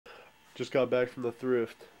Just got back from the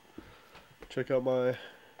thrift. Check out my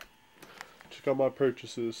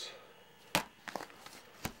purchases.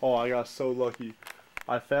 Oh, I got so lucky.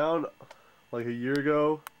 I found like a year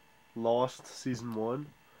ago Lost season 1.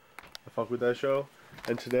 I fuck with that show.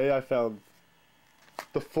 And today I found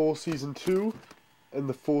the full season 2 and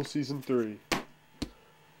the full season 3.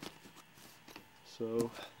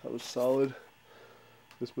 So that was solid.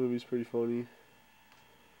 This movie's pretty funny.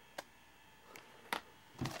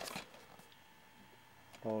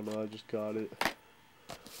 Oh no, I just got it.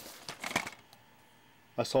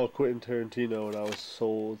 I saw Quentin Tarantino and I was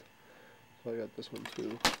sold. So I got this one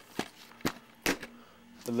too.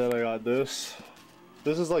 And then I got this.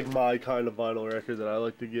 This is like my kind of vinyl record that I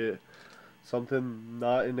like to get. Something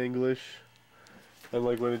not in English. And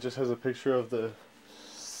like when it just has a picture of the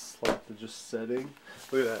just setting.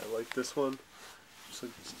 Look at that, like this one. Just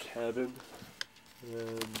like this cabin.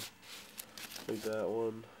 And like that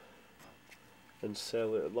one. And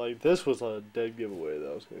Sailor, like this was a dead giveaway that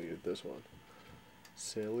I was gonna get this one.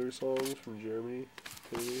 Sailor songs from Germany,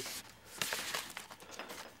 maybe.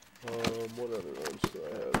 What other ones do I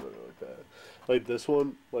have that are like that? Like this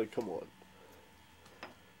one, like come on.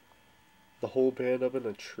 The whole band up in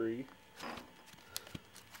a tree.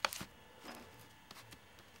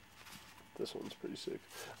 This one's pretty sick.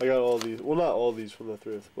 I got all these, well not all these from the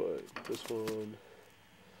thrift, but this one,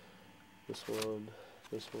 this one,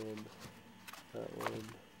 this one. That one.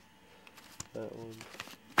 That one.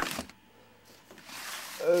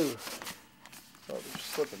 Oh! Oh, they're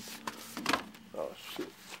slipping. Oh, shit.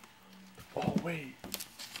 Oh, wait.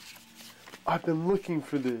 I've been looking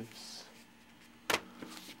for this.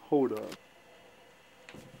 Hold up.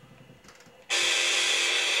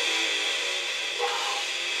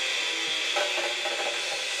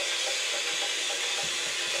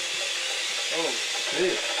 Oh,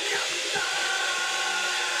 shit.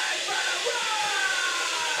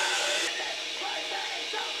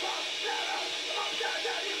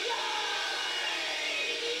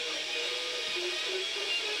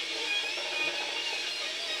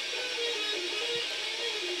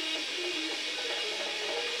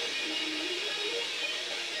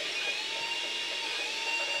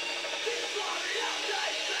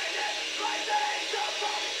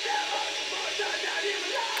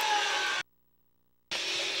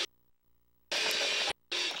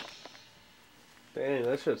 Dang,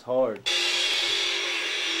 that shit's hard.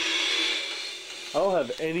 I don't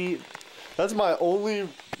have any... That's my only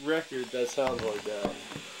record that sounds like that.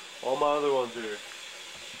 All my other ones are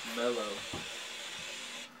mellow.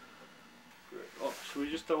 Oh, should we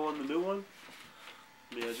just throw on the new one?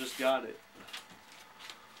 I mean, I just got it.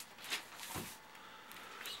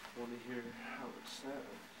 Just want to hear how it sounds.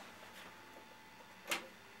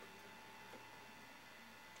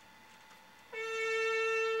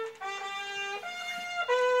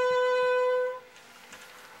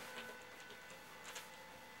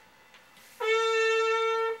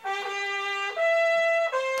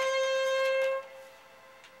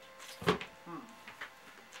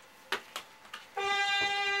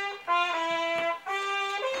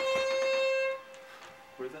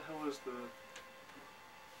 Where the hell is the...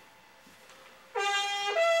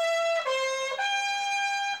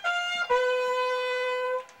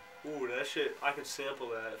 Ooh, that shit, I could sample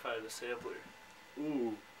that if I had a sampler.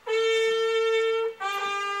 Ooh.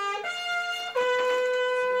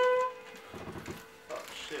 Oh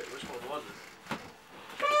shit, which one was it?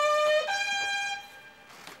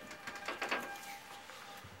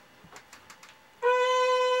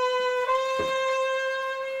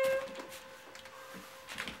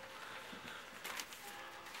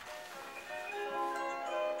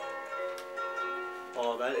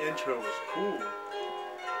 Oh, that intro was cool.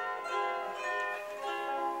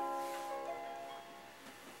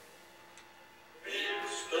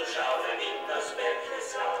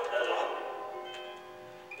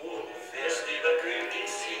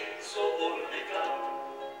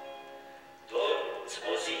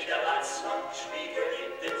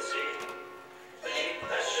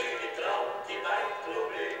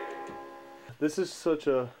 This is such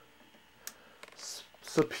a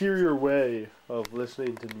superior way of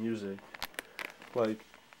listening to music. Like,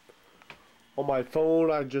 on my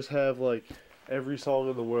phone I just have like every song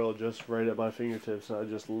in the world just right at my fingertips and I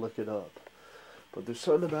just look it up. But there's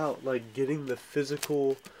something about like getting the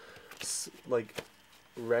physical like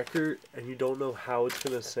record and you don't know how it's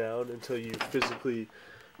gonna sound until you physically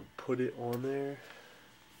put it on there.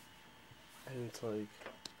 And it's like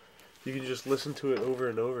you can just listen to it over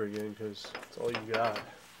and over again because it's all you got.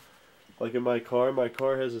 Like in my car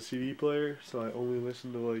has a CD player, so I only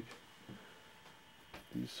listen to like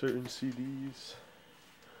these certain CDs.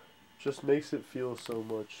 just makes it feel so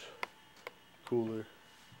much cooler.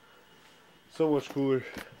 So much cooler.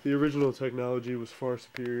 The original technology was far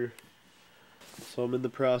superior. So I'm in the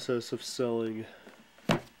process of selling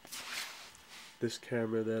this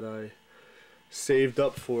camera that I saved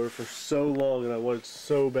up for so long and I wanted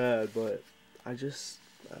so bad, but I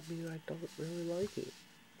mean, I don't really like it.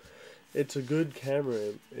 It's a good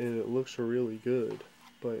camera and it looks really good,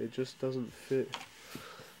 but it just doesn't fit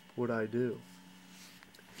what I do.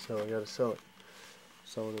 So I gotta sell it.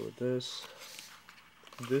 Selling it with this.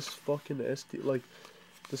 This fucking SD, like,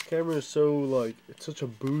 this camera is so, like, it's such a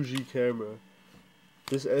bougie camera.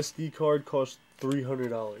 This SD card costs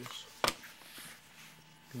 $300.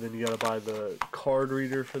 And then you gotta buy the card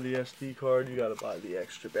reader for the SD card, you gotta buy the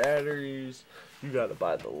extra batteries, you gotta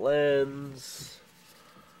buy the lens.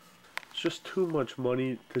 It's just too much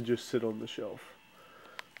money to just sit on the shelf.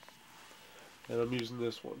 And I'm using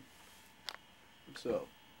this one. So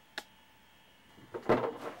I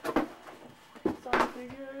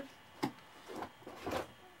figured I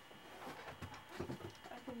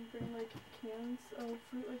can bring like cans of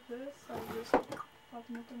fruit like this and just pop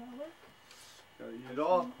them up in my work. gotta eat it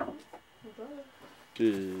all.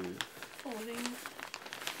 Good. Holding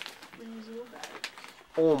reusable bag.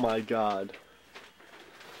 Oh my god.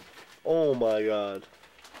 Oh my god.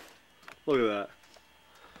 Look at that.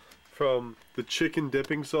 From the chicken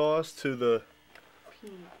dipping sauce to the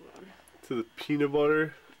peanut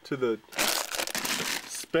butter to the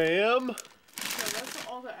spam. Yeah, that's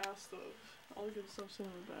all the ass stuff. All the good stuff's in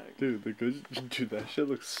the bag. Dude, that shit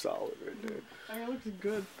looks solid right there. I mean, it looks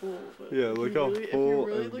good full, but yeah, look how really, full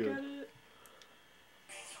if you really and look good. at it.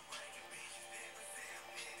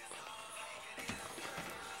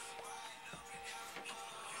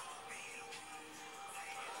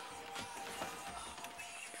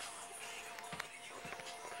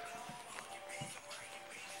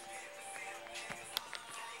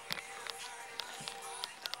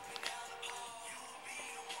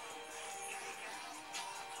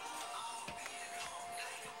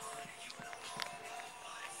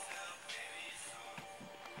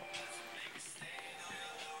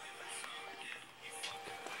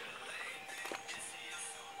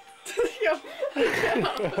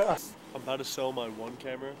 I'm about to sell my one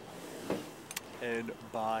camera and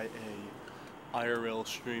buy a IRL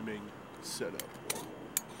streaming setup.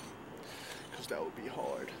 Cause that would be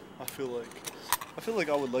hard. I feel like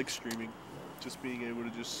I would like streaming. Just being able to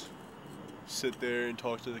just sit there and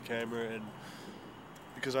talk to the camera, and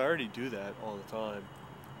because I already do that all the time.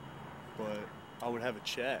 But I would have a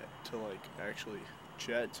chat to like actually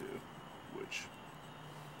chat to, which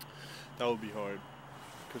that would be hard.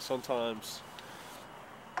 Cause sometimes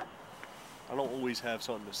I don't always have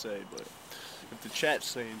something to say, but if the chat's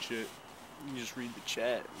saying shit, you can just read the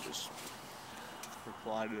chat and just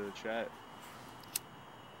reply to the chat.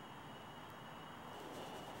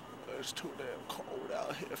 It's too damn cold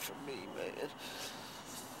out here for me, man.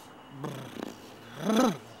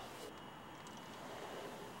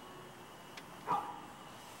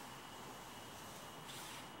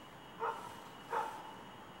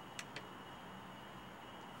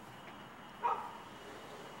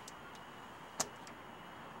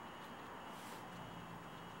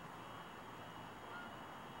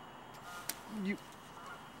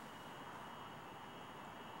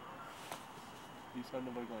 You son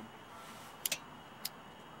of a gun.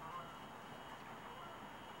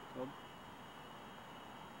 Come.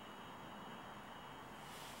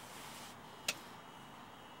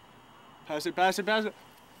 Pass it, pass it, pass it.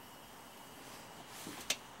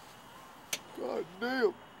 God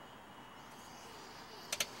damn.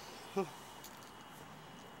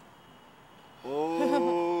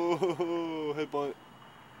 Oh, headbutt.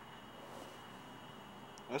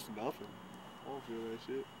 That's nothing. I don't feel that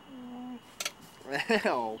shit.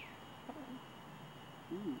 Ow.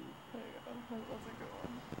 Ooh. There you go. That's a good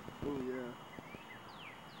one. Oh yeah.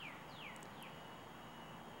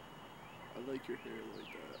 I like your hair like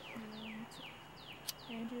that.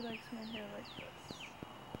 Andrew likes my hair like this.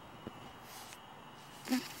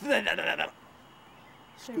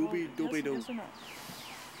 Scooby Dooby Doo. Yes or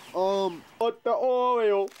no? Put the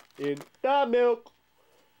oil in the milk.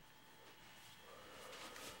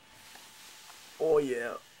 Oh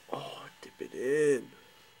yeah. Oh, dip it in.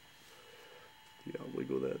 Yeah,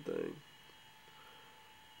 wiggle that thing.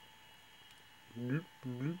 Nope,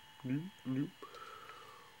 nope, nope, nope.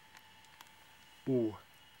 Oh.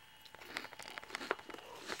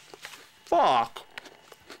 Fuck!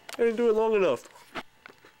 I didn't do it long enough.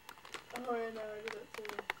 Oh yeah, no, I did that too.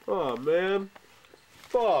 Oh man.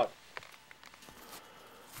 Fuck.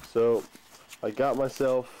 So, I got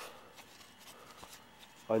myself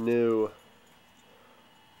a new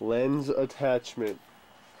lens attachment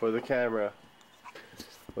for the camera.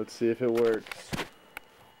 Let's see if it works.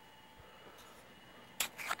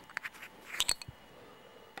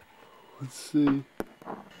 Let's see.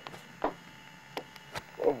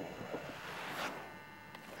 Oh.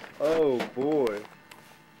 Oh boy.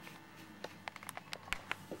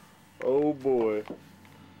 Oh boy.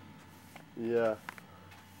 Yeah.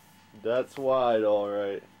 That's wide,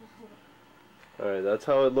 alright. Alright, that's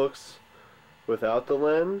how it looks without the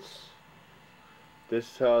lens. This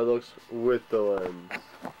is how it looks with the lens.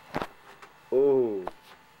 Oh.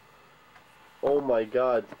 Oh my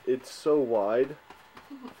god, it's so wide.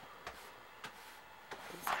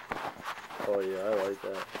 Oh yeah, I like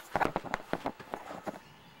that.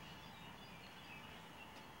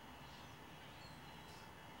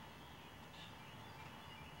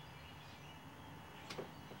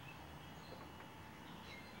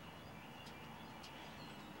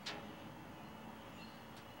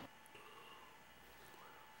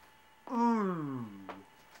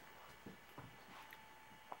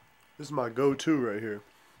 This is my go-to right here.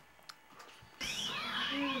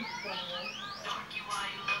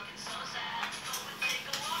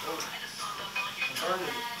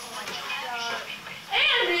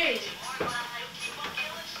 Andy!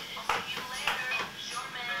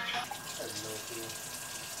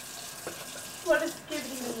 What does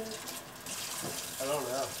skibbity mean? I don't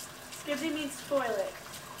know. Skibbity means toilet.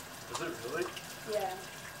 Is it really? Yeah.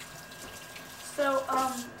 So,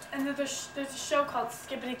 and then there's a show called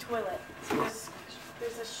Skibbity Toilet. So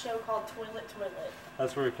there's a show called Toilet Toilet.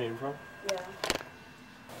 That's where it came from? Yeah.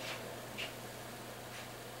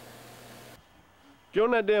 Get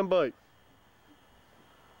on that damn bike.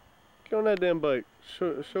 Get on that damn bike.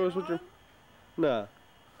 Show us what you're... Nah.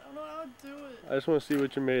 I don't know how to do it. I just want to see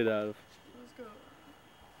what you're made out of. Let's go.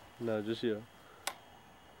 No, just you.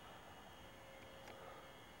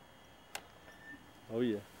 Oh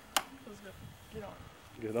yeah. Let's go. Get on.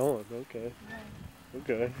 Get on, okay.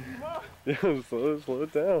 Okay. Come on. Yeah, slow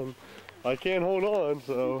it down. I can't hold on,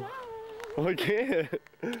 so... I can't.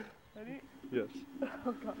 Ready? Yes.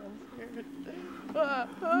 Oh god, I'm scared.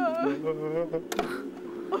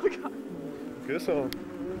 Oh god. Get some.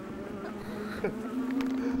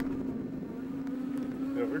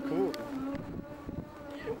 Yeah, we're cool.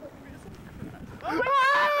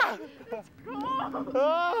 Ah! It's cold!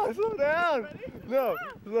 Ah, slow down! Ready? No,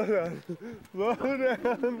 slow down. Slow down.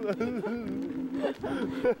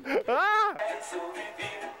 Ah!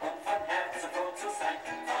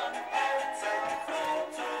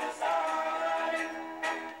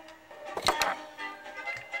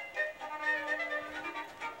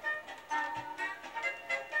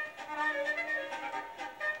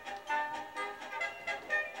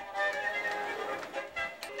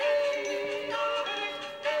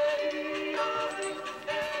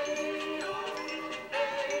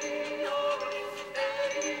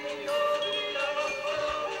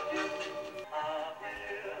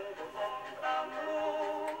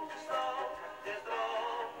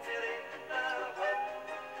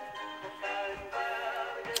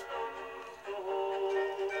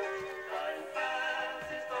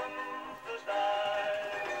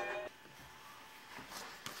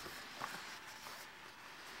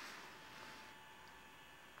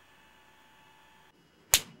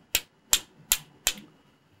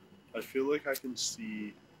 I feel like I can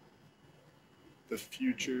see the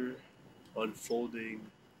future unfolding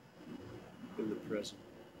in the present.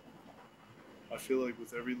 I feel like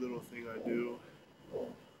with every little thing I do,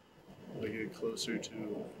 I get closer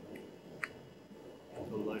to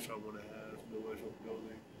the life I want to have, the life I'm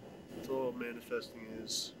building. That's all manifesting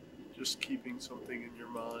is, just keeping something in your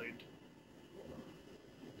mind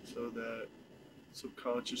so that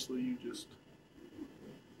subconsciously you just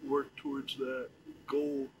work towards that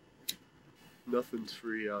goal. Nothing's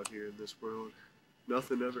free out here in this world.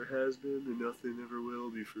 Nothing ever has been and nothing ever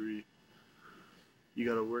will be free. You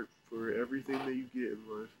gotta work for everything that you get in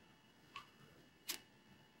life.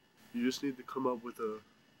 You just need to come up with a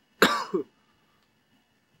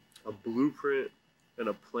a blueprint and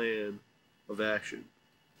a plan of action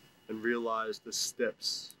and realize the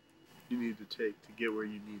steps you need to take to get where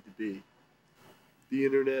you need to be. The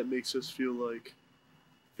internet makes us feel like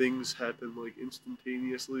things happen like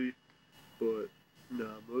instantaneously, but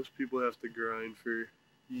nah, most people have to grind for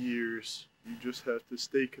years. You just have to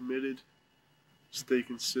stay committed, stay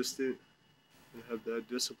consistent, and have that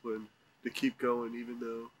discipline to keep going even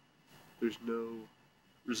though there's no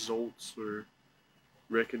results or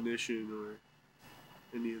recognition or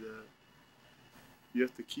any of that. You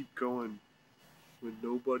have to keep going when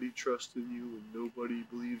nobody trusts in you, when nobody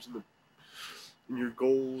believes and your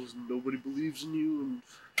goals and nobody believes in you and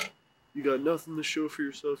you got nothing to show for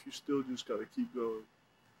yourself, you still just gotta keep going.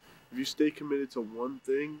 If you stay committed to one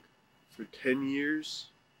thing for 10 years,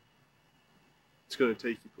 it's gonna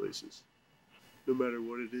take you places. No matter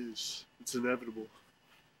what it is, it's inevitable.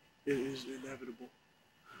 It is inevitable.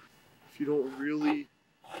 If you don't really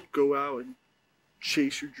go out and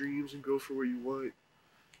chase your dreams and go for what you want,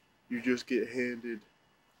 you just get handed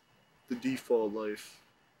the default life,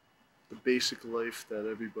 the basic life that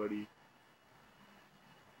everybody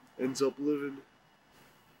ends up living.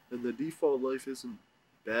 And the default life isn't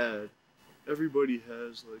bad. Everybody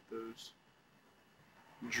has like those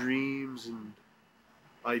dreams and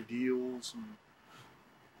ideals and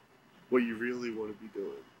what you really want to be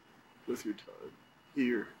doing with your time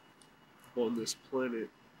here on this planet.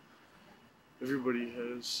 Everybody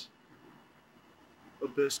has a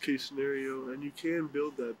best case scenario, and you can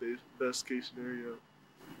build that best case scenario.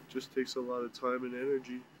 It just takes a lot of time and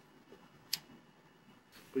energy.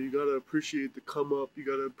 But you gotta appreciate the come up, you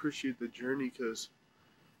gotta appreciate the journey, because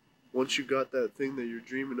once you got that thing that you're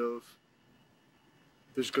dreaming of,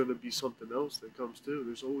 there's gonna be something else that comes too.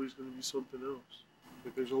 There's always gonna be something else.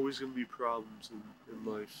 Like, there's always gonna be problems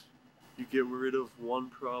in life. You get rid of one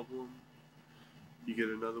problem, you get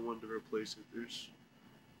another one to replace it.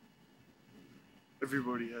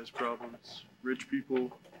 Everybody has problems. Rich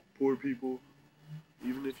people, poor people.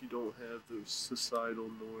 Even if you don't have those societal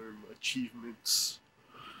norm achievements,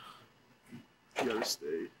 you gotta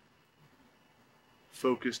stay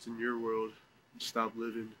focused in your world and stop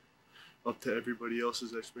living up to everybody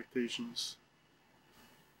else's expectations.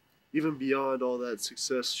 Even beyond all that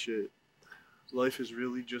success shit, life is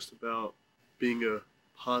really just about being a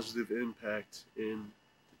positive impact in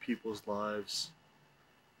the people's lives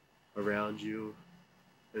around you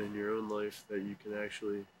and in your own life that you can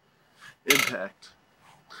actually impact.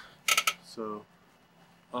 So,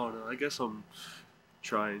 I don't know, I guess I'm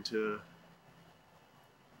trying to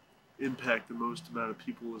impact the most amount of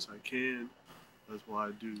people as I can. That's why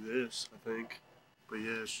I do this, I think. But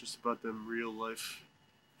yeah, it's just about them real life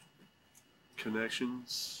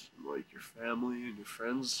connections, like your family and your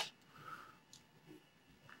friends,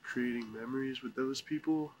 creating memories with those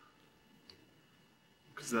people,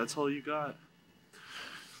 because that's all you got.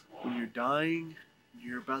 When you're dying,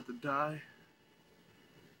 you're about to die,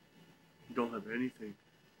 you don't have anything.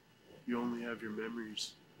 You only have your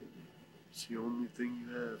memories. It's the only thing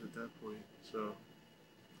you have at that point. So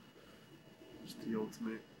it's the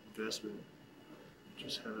ultimate investment.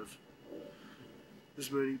 Just have as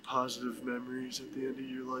many positive memories at the end of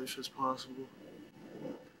your life as possible.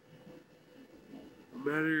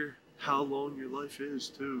 No matter how long your life is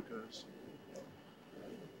too, because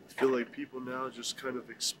I feel like people now just kind of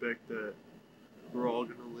expect that we're all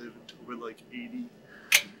gonna live until we're like 80.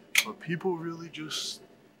 But people really just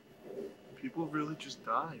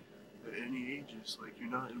die at any ages. Like, you're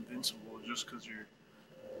not invincible just because you're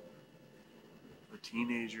a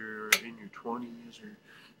teenager or in your 20s, or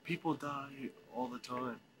people die all the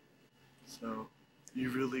time. So you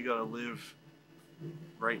really gotta live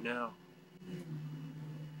right now.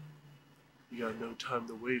 You got no time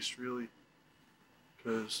to waste, really,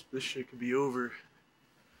 because this shit could be over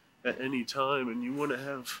at any time, and you want to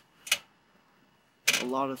have a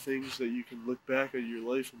lot of things that you can look back at your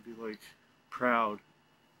life and be like proud.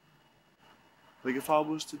 Like, if I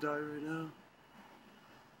was to die right now,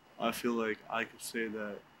 I feel like I could say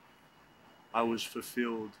that I was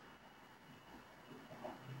fulfilled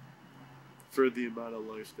for the amount of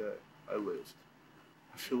life that I lived.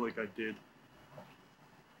 I feel like I did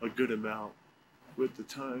a good amount with the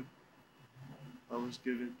time I was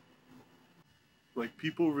given. Like,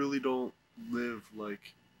 people really don't live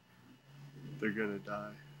like they're gonna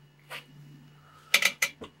die.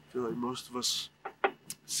 I feel like most of us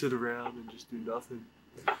sit around and just do nothing,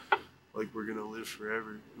 like we're gonna live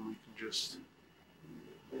forever and we can just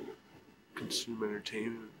consume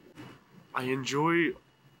entertainment. I enjoy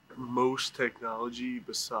most technology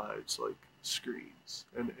besides like screens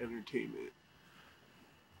and entertainment.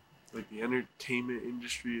 Like, the entertainment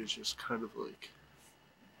industry is just kind of like,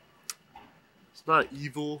 it's not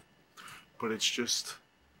evil, but it's just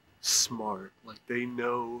smart. Like, they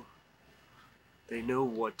know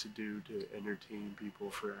what to do to entertain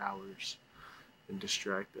people for hours and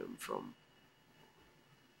distract them from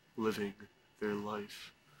living their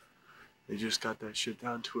life. They just got that shit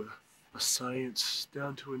down to a science,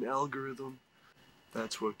 down to an algorithm.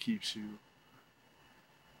 That's what keeps you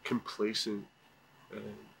complacent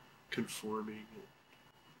and conforming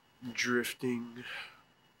and drifting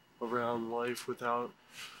around life without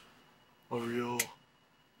a real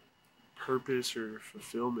purpose or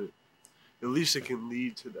fulfillment. at least it can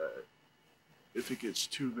lead to that if it gets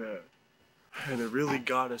too bad. And it really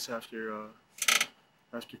got us after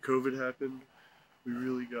COVID happened. We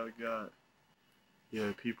really got.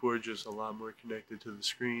 Yeah, people are just a lot more connected to the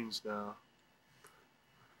screens now.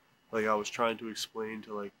 Like I was trying to explain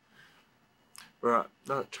to or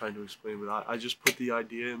not trying to explain, but I just put the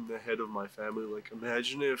idea in the head of my family. Like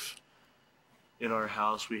imagine if in our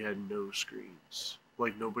house we had no screens.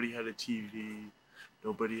 Like nobody had a TV,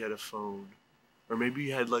 nobody had a phone. Or maybe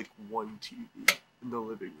you had like one TV in the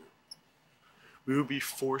living room. We would be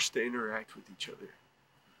forced to interact with each other.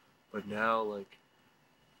 But now, like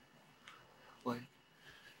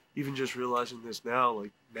even just realizing this now,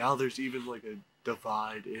 like now there's even like a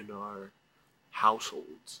divide in our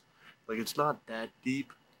households. Like it's not that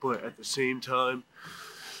deep, but at the same time,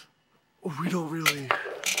 we don't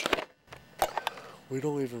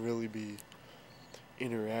even really be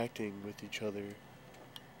interacting with each other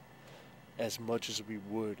as much as we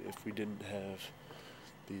would if we didn't have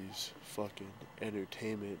these fucking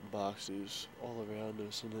entertainment boxes all around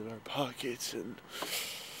us and in our pockets, and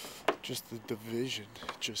just the division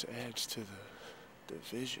just adds to the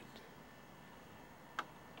division.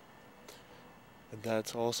 And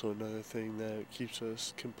that's also another thing that keeps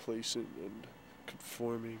us complacent and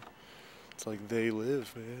conforming. It's like They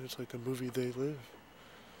Live, man. It's like the movie They Live.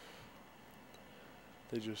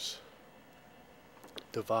 They just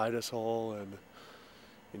divide us all and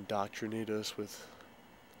indoctrinate us with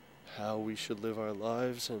how we should live our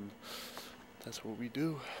lives, and that's what we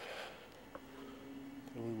do.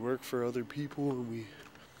 And we work for other people, and we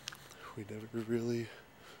never really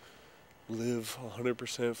live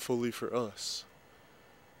 100% fully for us.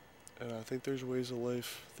 And I think there's ways of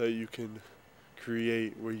life that you can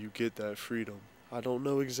create where you get that freedom. I don't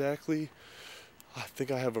know exactly. I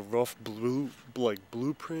think I have a rough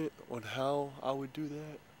blueprint on how I would do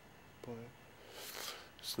that, but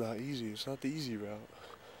it's not easy. It's not the easy route.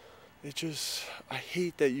 I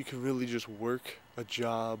hate that you can really just work a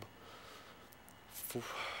job for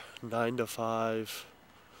 9 to 5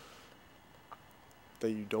 that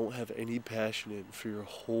you don't have any passion in for your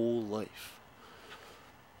whole life.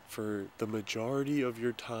 For the majority of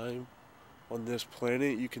your time on this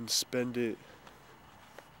planet, you can spend it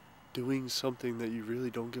doing something that you really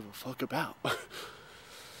don't give a fuck about.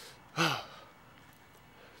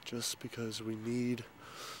 Just because we need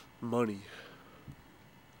money.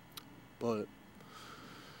 But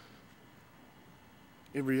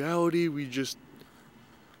in reality, we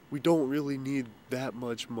don't really need that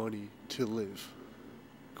much money to live.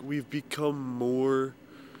 We've become more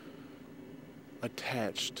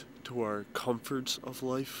attached to our comforts of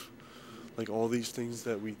life, like all these things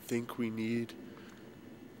that we think we need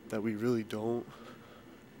that we really don't.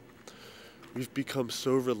 We've become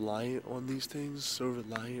so reliant on these things, so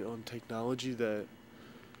reliant on technology that,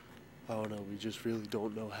 I don't know, we just really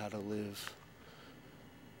don't know how to live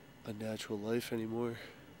a natural life anymore.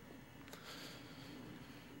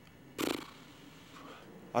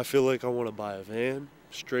 I feel like I want to buy a van,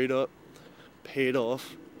 straight up, pay it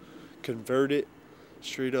off, convert it,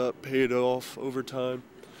 straight up, pay it off over time.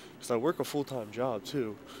 Because I work a full-time job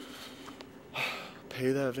too.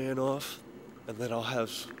 Pay that van off, and then I'll have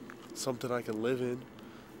something I can live in,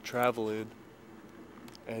 travel in,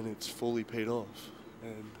 and it's fully paid off.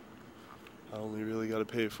 And I only really got to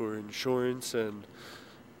pay for insurance and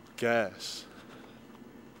gas.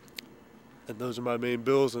 And those are my main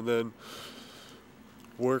bills, and then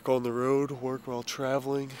work on the road, work while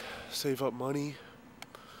traveling, save up money,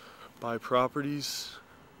 buy properties.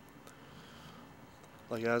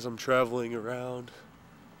 Like as I'm traveling around,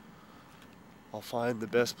 I'll find the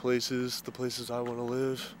best places, the places I want to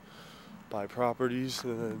live, buy properties,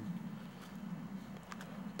 and then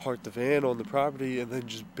park the van on the property, and then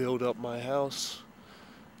just build up my house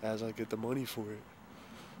as I get the money for it.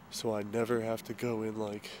 So I never have to go in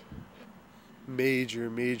like major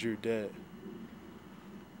debt.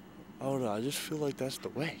 I don't know, I just feel like that's the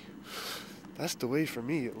way. That's the way for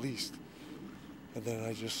me, at least. And then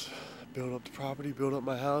I just build up the property, build up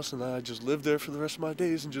my house, and then I just live there for the rest of my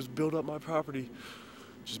days and just build up my property.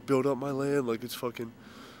 Just build up my land like it's fucking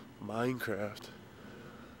Minecraft.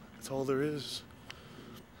 That's all there is.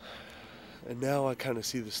 And now I kind of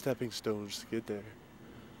see the stepping stones to get there.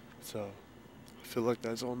 So I feel like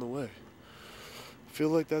that's on the way.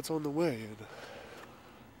 And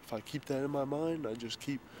if I keep that in my mind, I just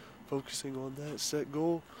keep focusing on that set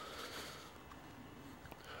goal,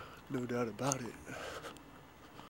 no doubt about it.